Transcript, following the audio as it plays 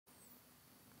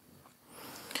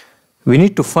We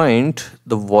need to find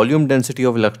the volume density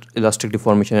of elastic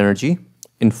deformation energy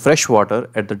in fresh water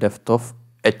at the depth of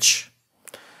h.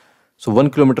 So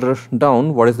 1 kilometer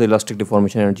down, what is the elastic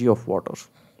deformation energy of water?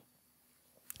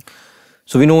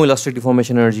 So we know elastic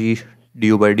deformation energy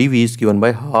du by dv is given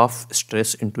by half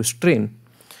stress into strain.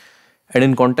 And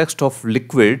in context of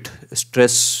liquid,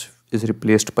 stress is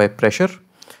replaced by pressure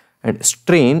and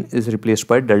strain is replaced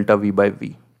by delta v by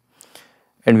v.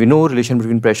 And we know relation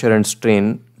between pressure and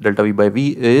strain delta v by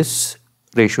v is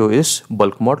ratio is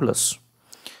bulk modulus.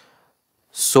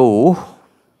 So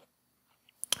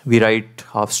we write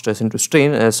half stress into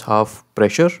strain as half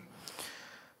pressure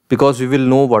because we will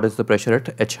know what is the pressure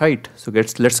at h height. So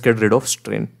let's get rid of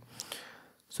strain.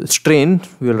 So strain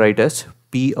we will write as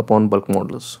P upon bulk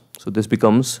modulus. So this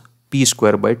becomes P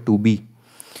square by 2B.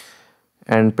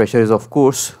 And pressure is of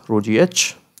course rho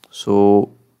gh.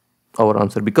 So our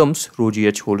answer becomes rho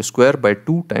gh whole square by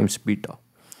 2 times beta.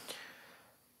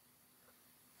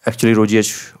 Actually rho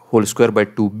gh whole square by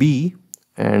 2B,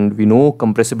 and we know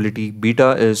compressibility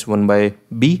beta is 1 by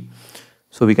B.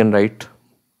 So we can write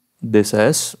this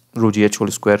as rho gh whole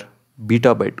square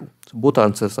beta by 2. So both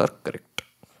answers are correct.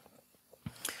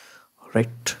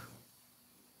 Right.